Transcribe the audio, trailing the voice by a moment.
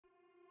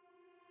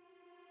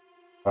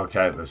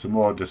Okay, there's some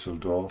more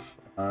Düsseldorf.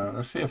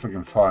 Let's see if we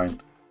can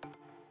find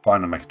a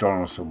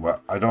McDonald's somewhere.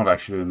 I don't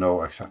actually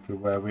know exactly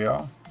where we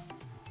are.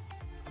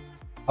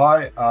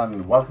 Hi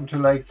and welcome to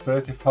Lake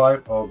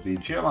 35 of the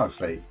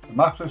GeoMouse League. The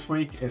map this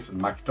week is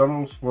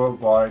McDonald's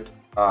worldwide,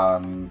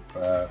 and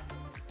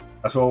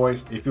as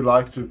always, if you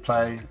like to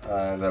play,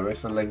 there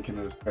is a link in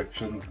the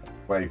description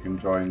where you can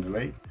join the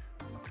league.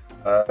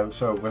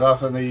 So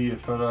without any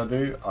further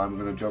ado, I'm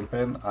going to jump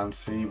in and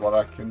see what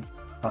I can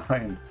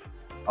find.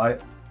 I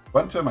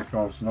went to a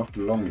McDonald's not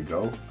too long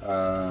ago,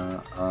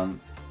 and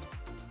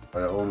I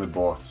only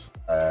bought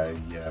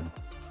an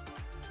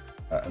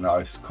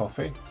iced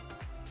coffee,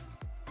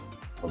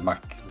 or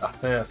Mac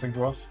Latte I think it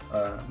was,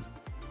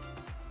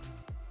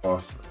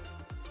 but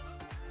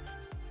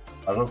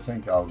I don't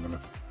think I'm going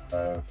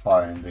to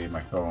find the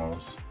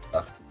McDonald's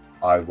that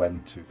I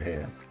went to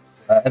here.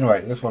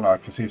 Anyway, this one I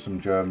can see some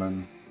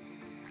German.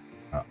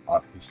 I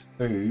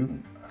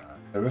presume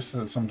there is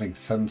something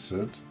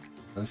censored.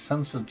 It's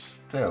censored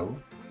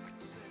still.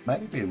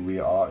 Maybe we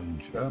are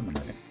in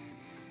Germany.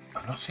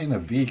 I've not seen a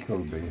vehicle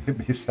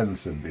be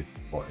censored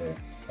before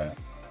in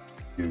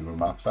Google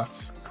Maps.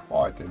 That's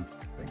quite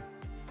interesting.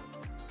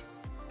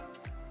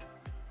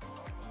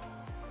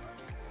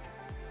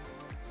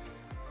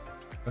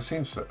 There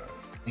seems a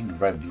big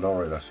red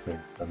lorry that's being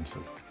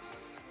censored.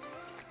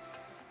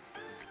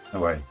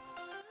 Anyway,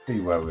 see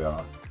where we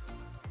are.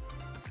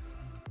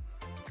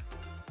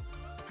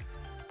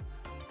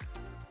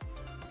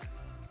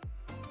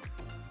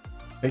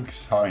 Big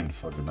sign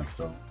for the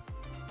McDonald's.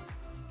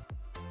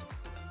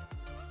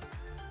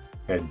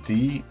 Okay,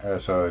 D,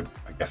 so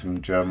I guess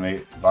in Germany,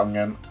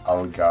 Wangen,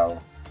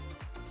 Allgäu.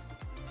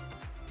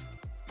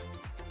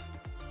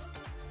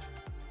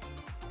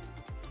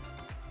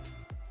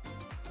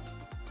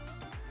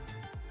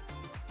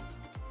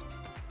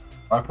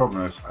 My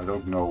problem is I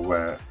don't know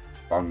where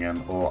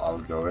Wangen or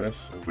Allgäu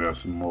is. We have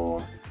some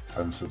more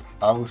censored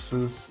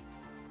houses.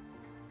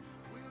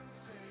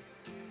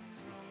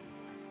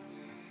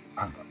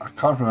 I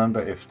can't remember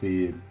if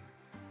the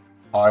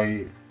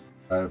high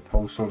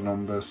postal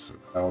numbers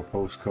or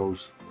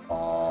postcodes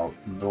are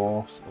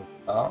north or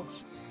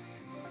south.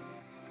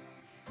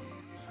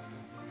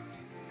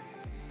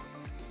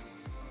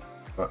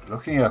 But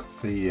looking at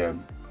the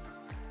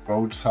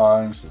road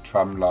signs, the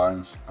tram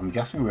lines, I'm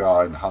guessing we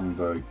are in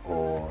Hamburg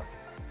or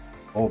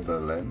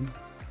Berlin.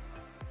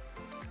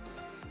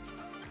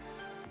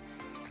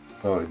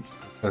 Oh,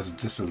 there's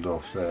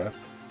Düsseldorf there,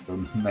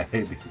 so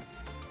maybe.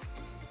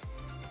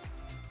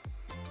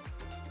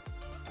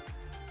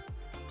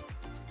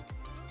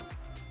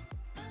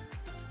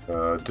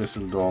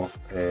 Düsseldorf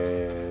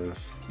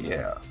is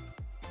here.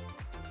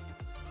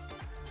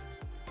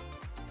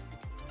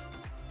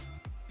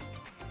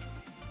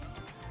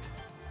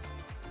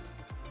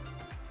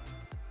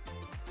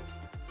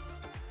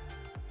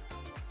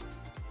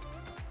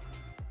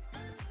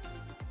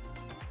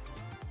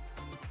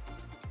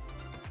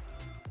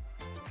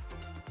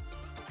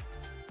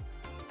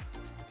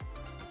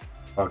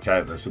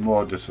 Okay, there's some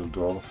more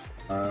Düsseldorf.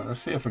 Let's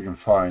see if we can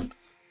find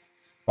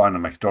a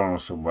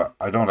McDonald's somewhere.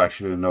 I don't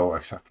actually know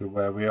exactly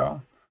where we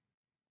are,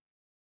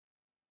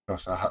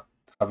 because I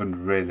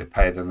haven't really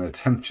paid any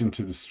attention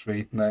to the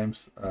street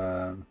names.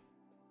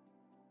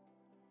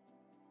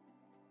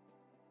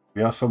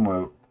 We are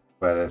somewhere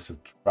where there's a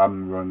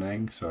tram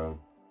running, so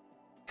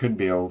it could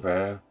be over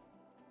here.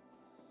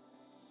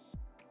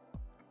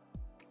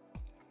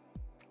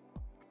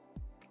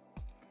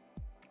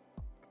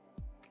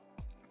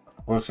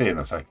 We'll see in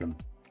a second.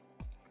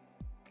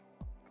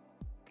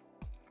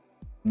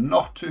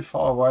 Not too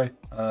far away,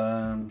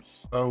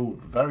 so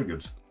very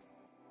good.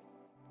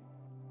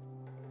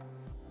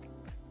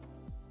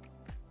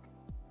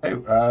 Hey,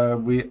 I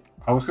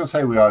was going to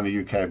say we are in the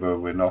UK, but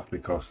we're not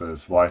because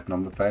there's white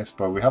number plates.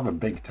 But we have a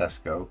big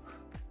Tesco,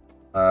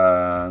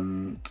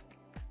 and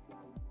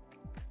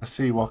let's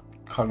see what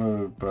kind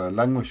of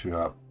language we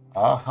have.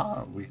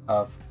 Aha, we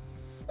have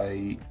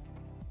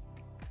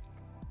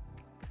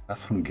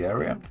that's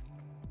Hungarian.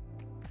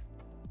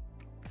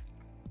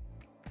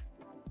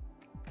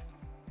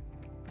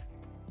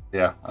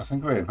 Yeah, I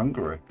think we're in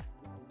Hungary.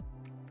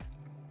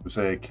 There's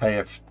a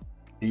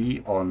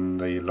KFT on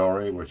the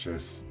lorry, which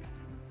is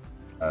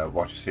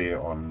what you see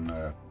on,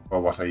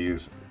 or what they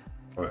use,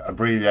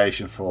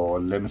 abbreviation for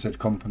limited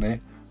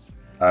company.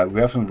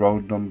 We have some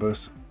road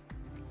numbers.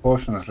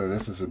 Fortunately,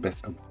 this is a bit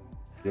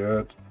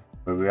obscured,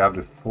 but we have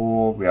the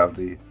 4, we have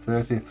the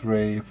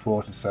 33,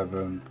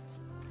 47,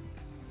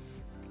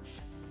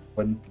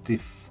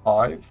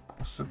 25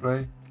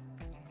 possibly.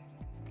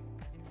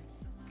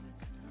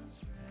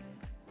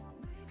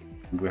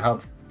 We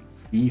have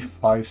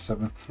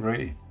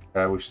E573,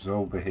 which is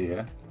over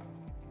here.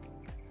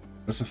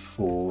 This is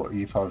 4,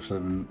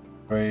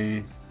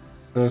 E573,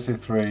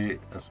 33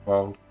 as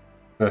well,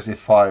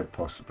 35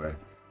 possibly.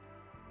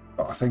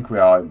 But I think we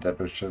are in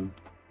Debrecen.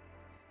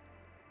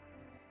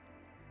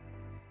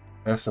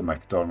 There's a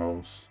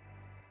McDonald's.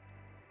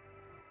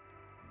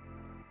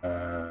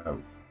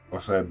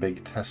 Was there a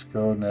big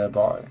Tesco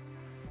nearby?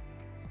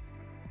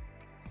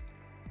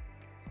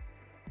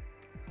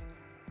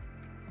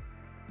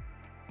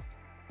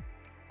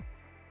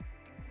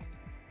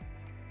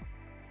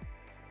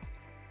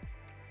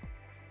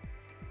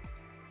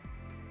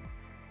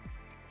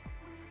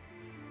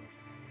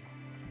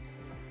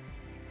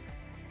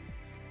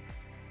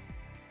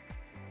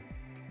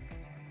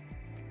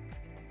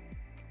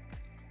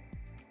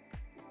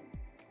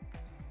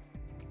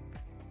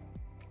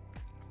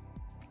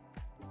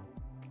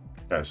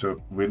 Okay,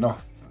 so we're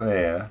not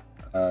there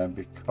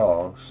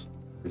because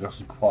it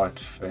doesn't quite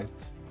fit.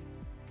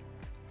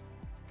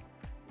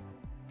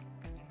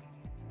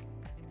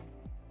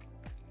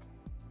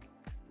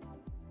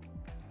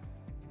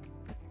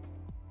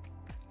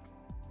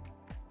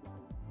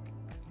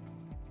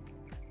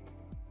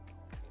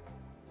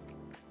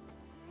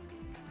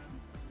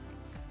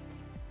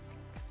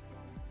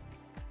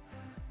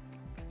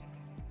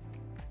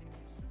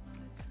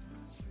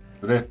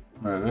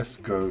 This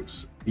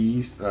goes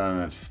east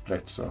and it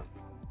splits up.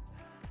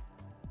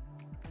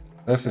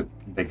 There's a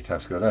big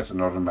Tesco, there's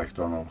another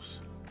McDonald's.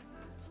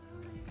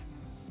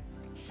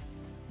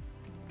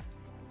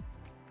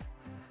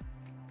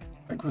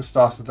 I think we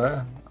started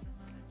there.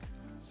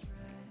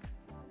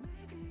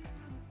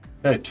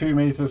 Okay, 2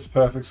 meters,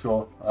 perfect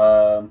score.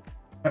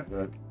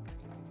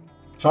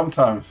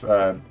 Sometimes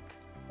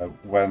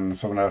when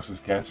someone else's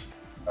gets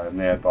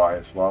nearby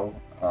as well,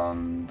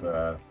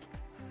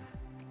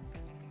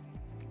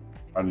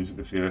 and you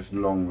can see this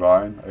long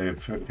line. It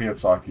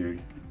feels like you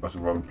got the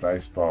wrong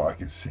place, but I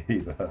can see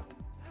that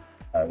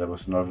there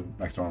was another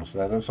McDonald's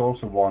there. There's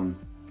also one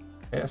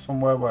here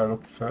somewhere where I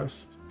looked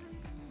first.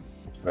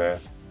 Up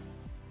there.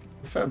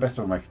 A fair bit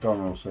of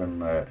McDonald's in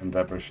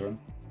Debrecen.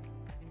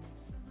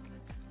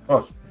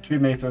 Oh, 2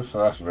 meters, so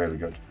that's really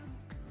good.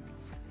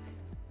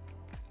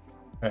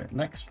 Okay,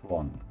 next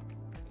one.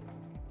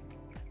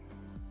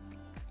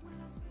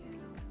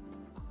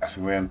 Yes,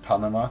 we're in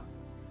Panama.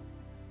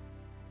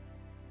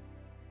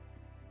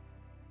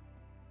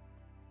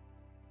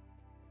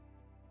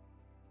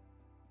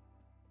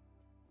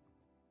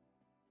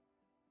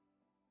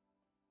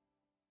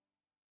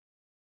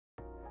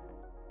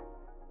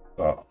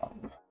 So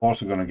I'm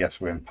also going to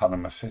guess we're in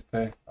Panama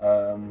City.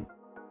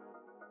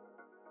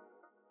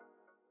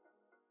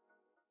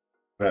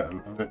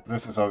 But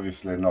this is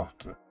obviously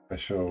not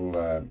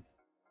official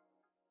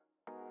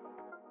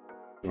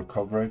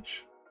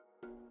coverage,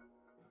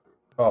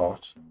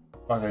 but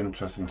quite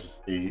interesting to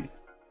see.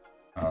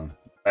 And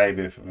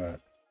maybe if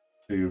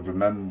do you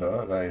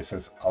remember that it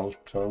says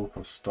Alto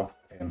for stop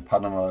in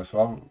Panama as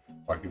well,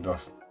 like it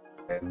does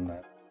in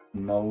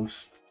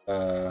most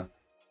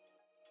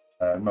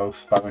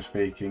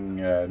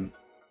Spanish-speaking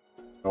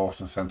North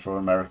and Central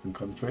American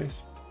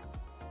countries.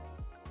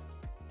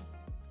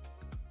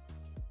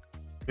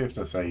 See if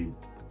there's a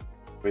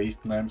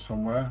street name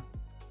somewhere.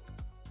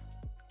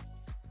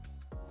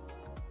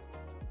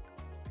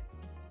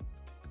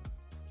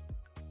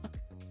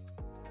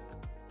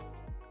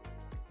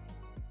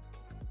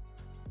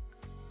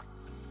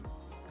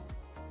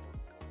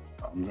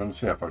 I'm going to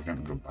see if I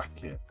can go back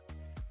here.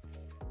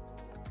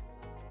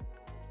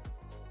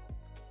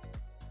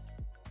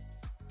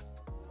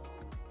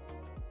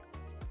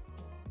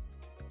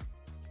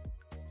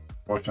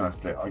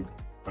 Fortunately,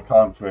 I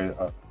can't really.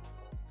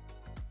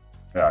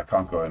 Yeah, I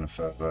can't go any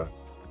further.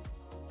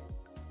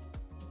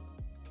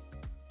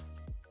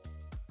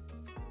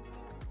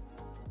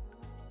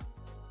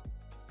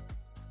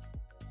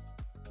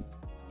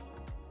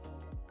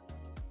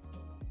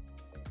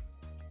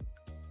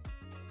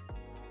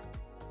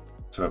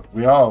 So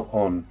we are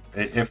on,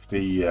 if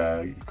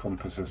the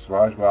compass is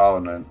right, we are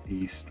on an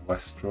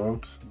east-west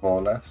road, more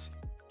or less.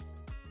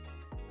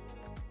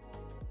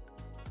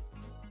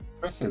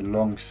 Pretty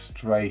long,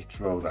 straight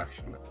road,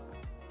 actually.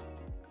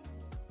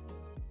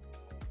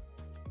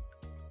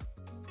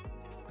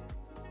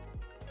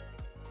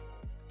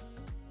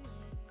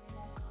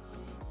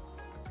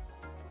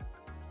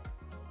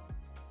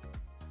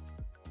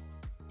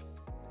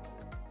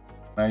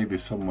 Maybe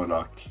somewhere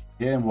like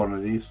here in one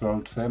of these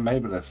roads there.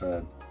 Maybe there's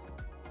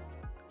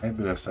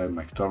a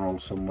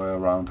McDonald's somewhere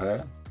around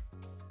here.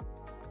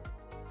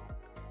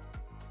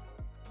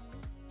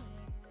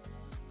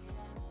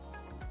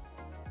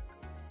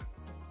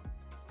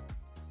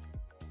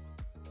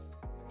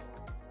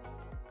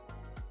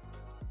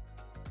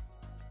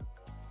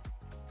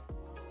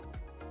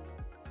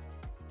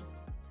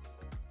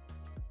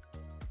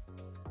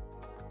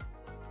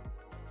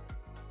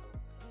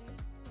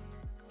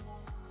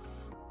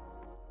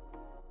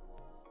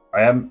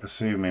 I am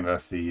assuming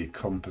that the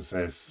compass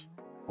is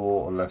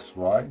more or less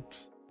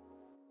right.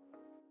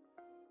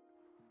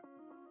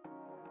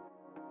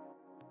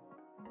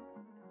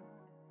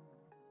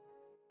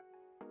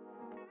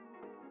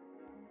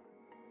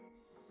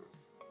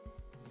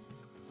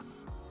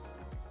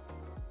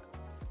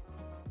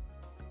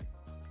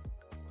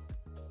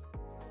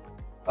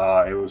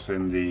 It was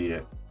in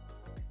the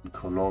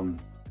Cologne.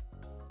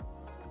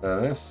 There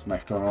it is,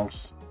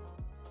 McDonald's.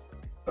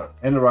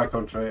 In the right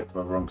country,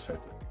 but wrong city.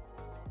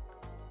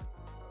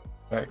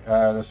 Okay,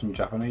 there's some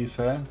Japanese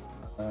here.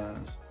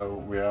 So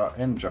we are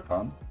in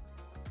Japan.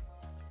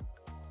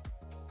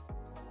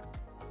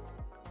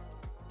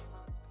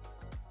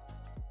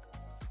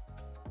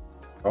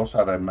 Also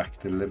had a Mac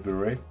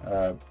delivery.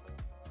 I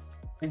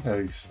think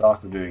they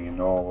started doing in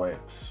Norway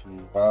as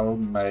well,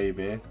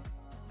 maybe.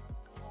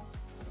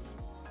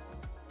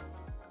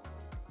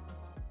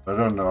 I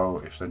don't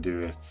know if they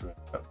do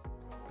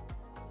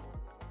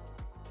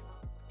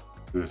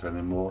it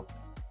anymore.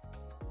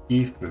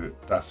 Gifu,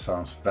 that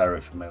sounds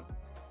very familiar.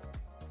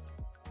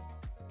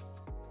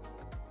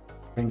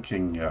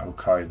 Thinking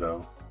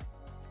Hokkaido.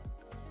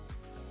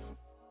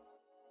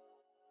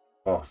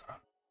 But I'm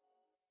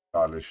not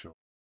entirely sure.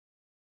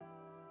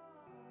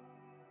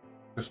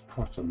 Just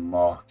put a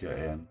marker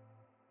in.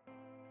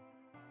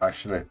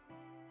 Actually,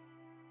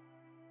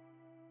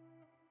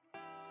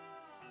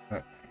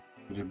 would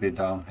it be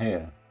down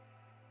here?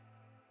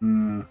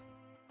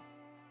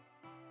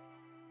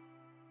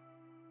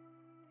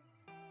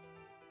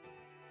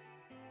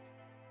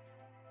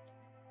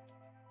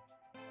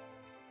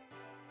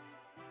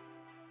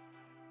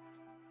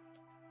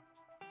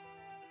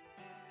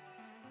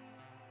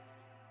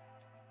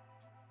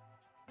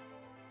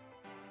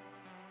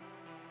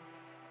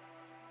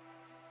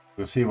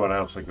 We'll see what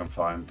else I can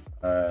find.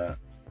 There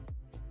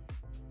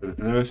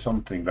is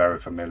something very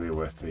familiar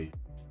with the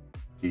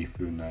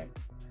Gifu name.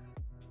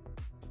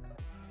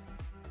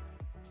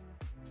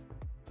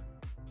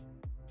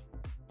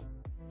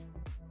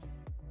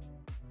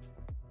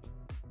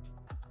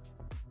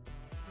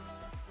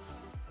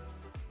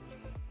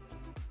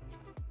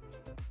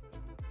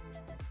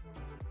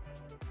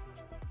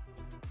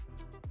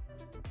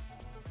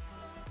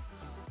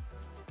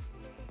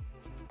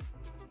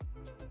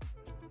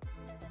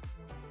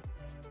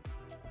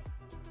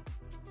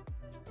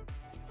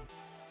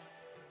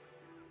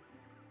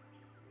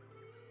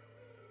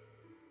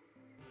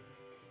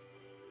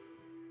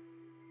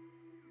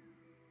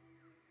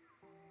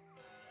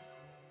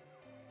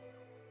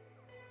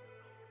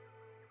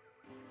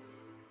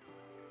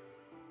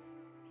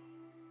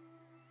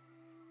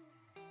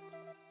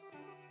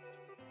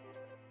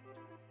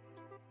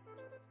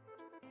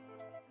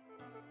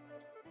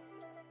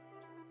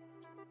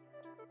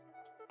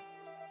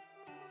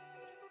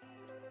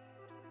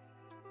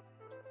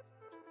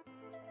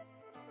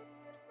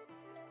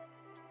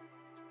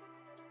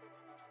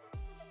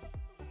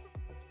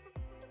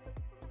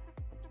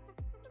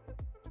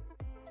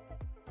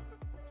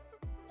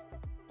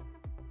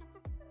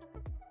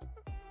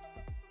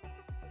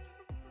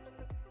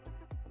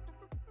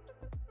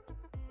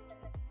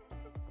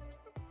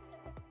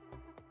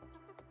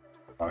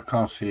 I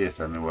can't see it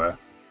anywhere.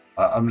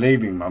 I'm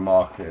leaving my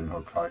marker in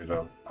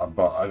Hokkaido,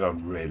 but I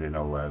don't really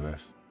know where it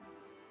is.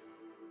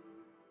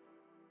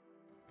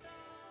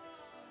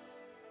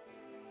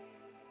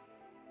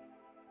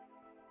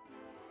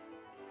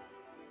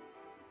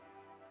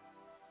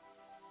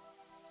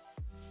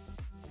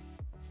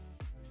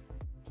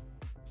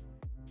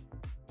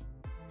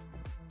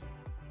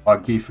 Oh,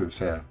 Gifu's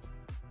here.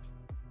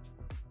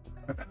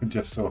 I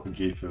just saw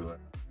Gifu there.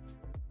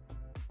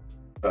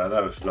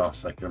 That was the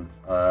last second.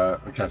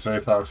 Okay, so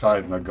it's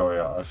outside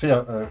Nagoya.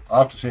 I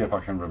have to see if I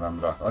can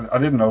remember. I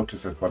didn't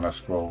notice it when I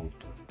scrolled.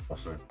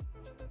 Also,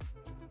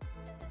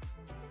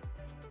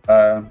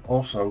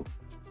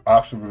 I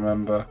have to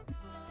remember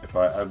if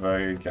I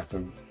ever get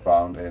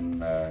around in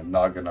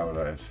Nagano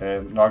that it's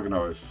here.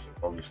 Nagano is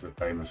obviously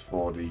famous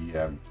for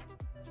the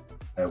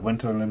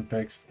Winter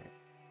Olympics.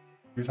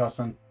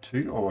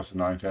 2002 or was it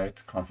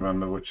 98? Can't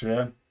remember which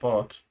year,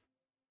 but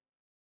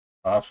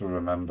I have to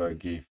remember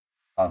Gifu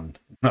and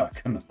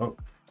Nagano.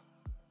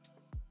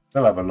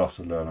 They'll have a lot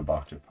to learn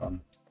about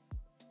Japan.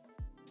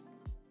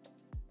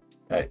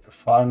 Okay, the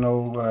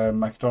final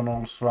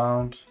McDonald's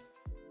round.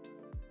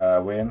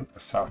 We're in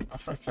South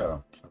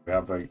Africa. So we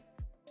have a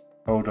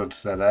Kodod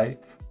ZA.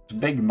 It's a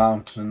big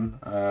mountain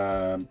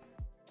to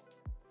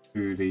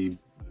the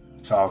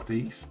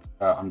southeast.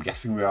 I'm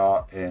guessing we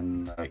are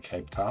in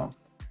Cape Town.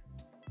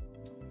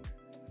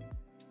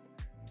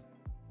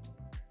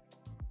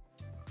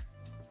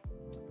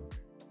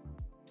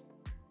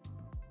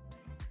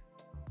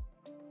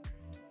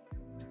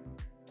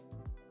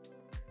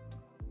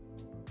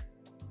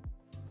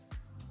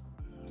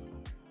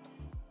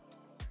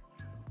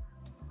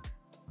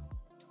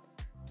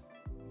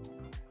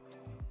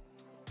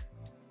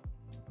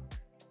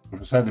 If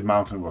I said the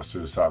mountain was to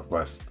the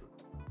southwest,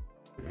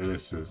 it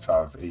is to the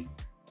southeast.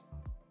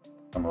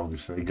 I'm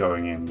obviously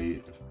going in the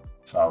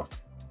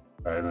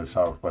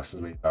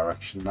southwesterly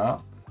direction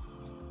now.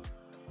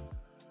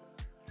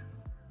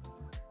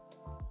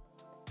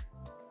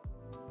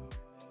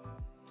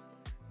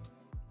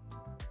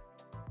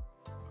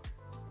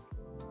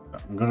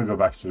 I'm going to go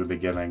back to the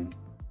beginning.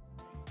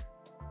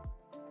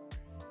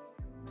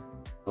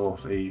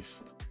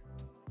 Northeast.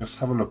 Just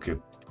have a look at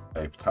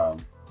Cape Town.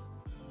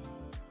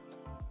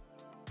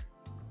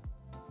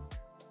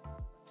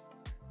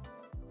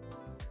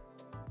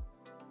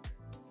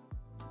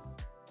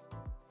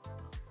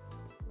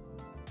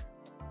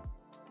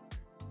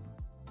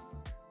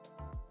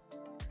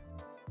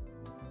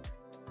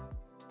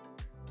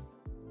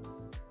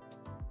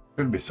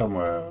 Could be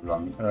somewhere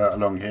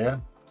along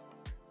here.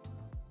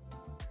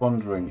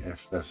 Wondering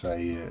if there's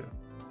a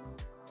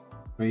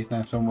street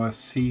name somewhere.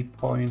 Sea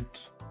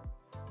Point.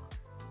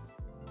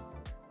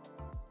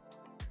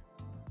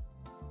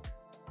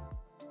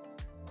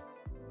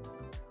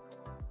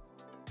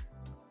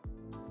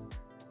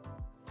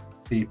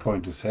 Sea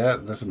Point is here.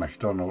 There's a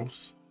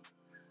McDonald's.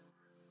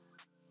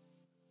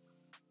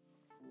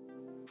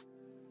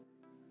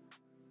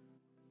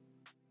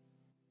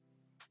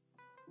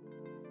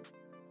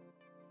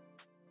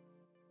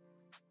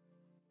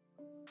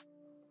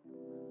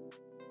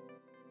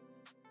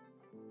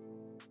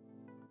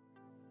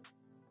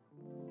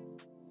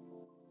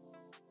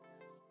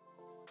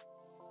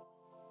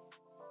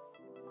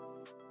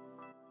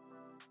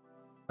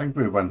 think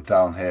we went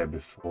down here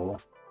before.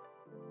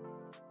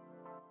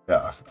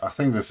 Yeah, I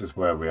think this is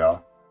where we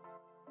are.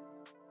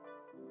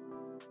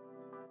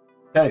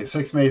 Okay,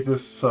 6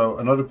 meters, so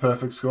another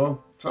perfect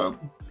score. So,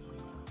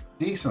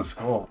 decent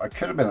score. I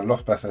could have been a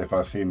lot better if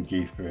I'd seen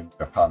Gifu in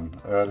Japan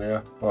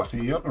earlier, but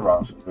the other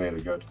rounds were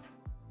really good.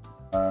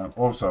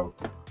 Also,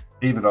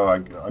 even though I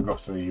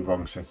got to the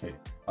wrong city,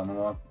 I don't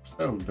know, I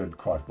still did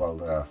quite well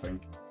there, I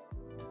think.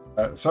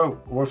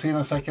 So, we'll see in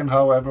a second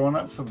how everyone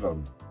else have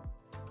done.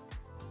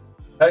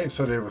 Okay,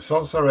 so the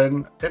results are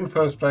in. In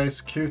first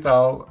place, Cute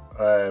Owl,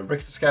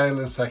 Richter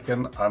Scale in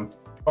second, and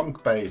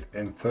Punk Bait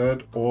in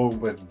third, all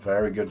with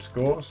very good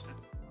scores.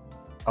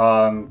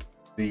 And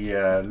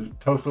the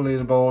total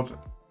leaderboard,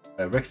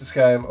 Richter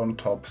Scale on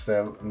top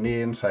still,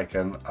 me in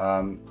second,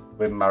 and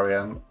with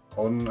Marianne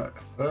on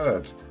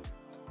third.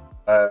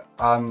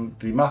 And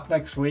the map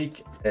next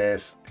week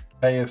is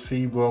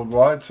KFC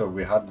worldwide, so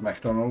we had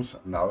McDonald's,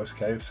 now it's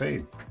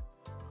KFC.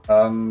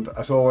 And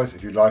as always,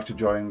 if you'd like to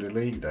join the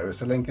league, there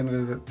is a link in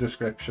the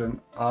description.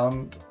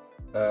 And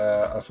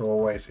as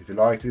always, if you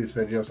like these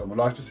videos and would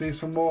like to see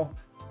some more,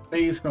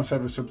 please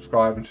consider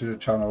subscribing to the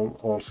channel,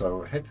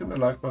 also hitting the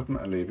like button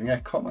and leaving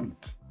a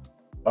comment.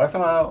 Bye for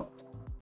now.